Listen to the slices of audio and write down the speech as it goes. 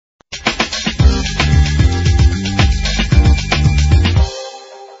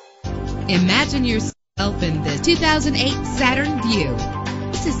Imagine yourself in the 2008 Saturn VUE.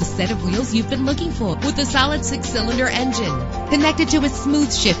 This is the set of wheels you've been looking for, with a solid 6-cylinder engine connected to a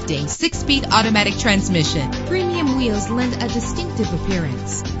smooth shifting 6-speed automatic transmission. Premium wheels lend a distinctive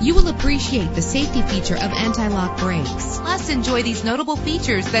appearance. You will appreciate the safety feature of anti-lock brakes. Plus, enjoy these notable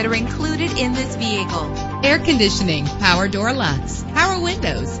features that are included in this vehicle: air conditioning, power door locks, power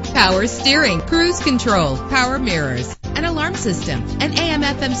windows, power steering, cruise control, power mirrors, an alarm system, an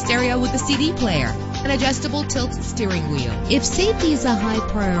AM/FM stereo with a CD player, an adjustable tilt steering wheel. If safety is a high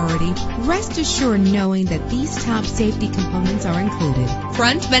priority, rest assured knowing that these top safety components are included: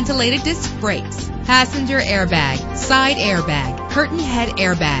 front ventilated disc brakes, passenger airbag, side airbag, curtain head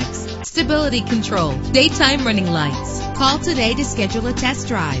airbags, stability control, daytime running lights. Call today to schedule a test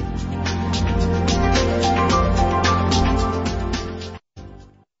drive.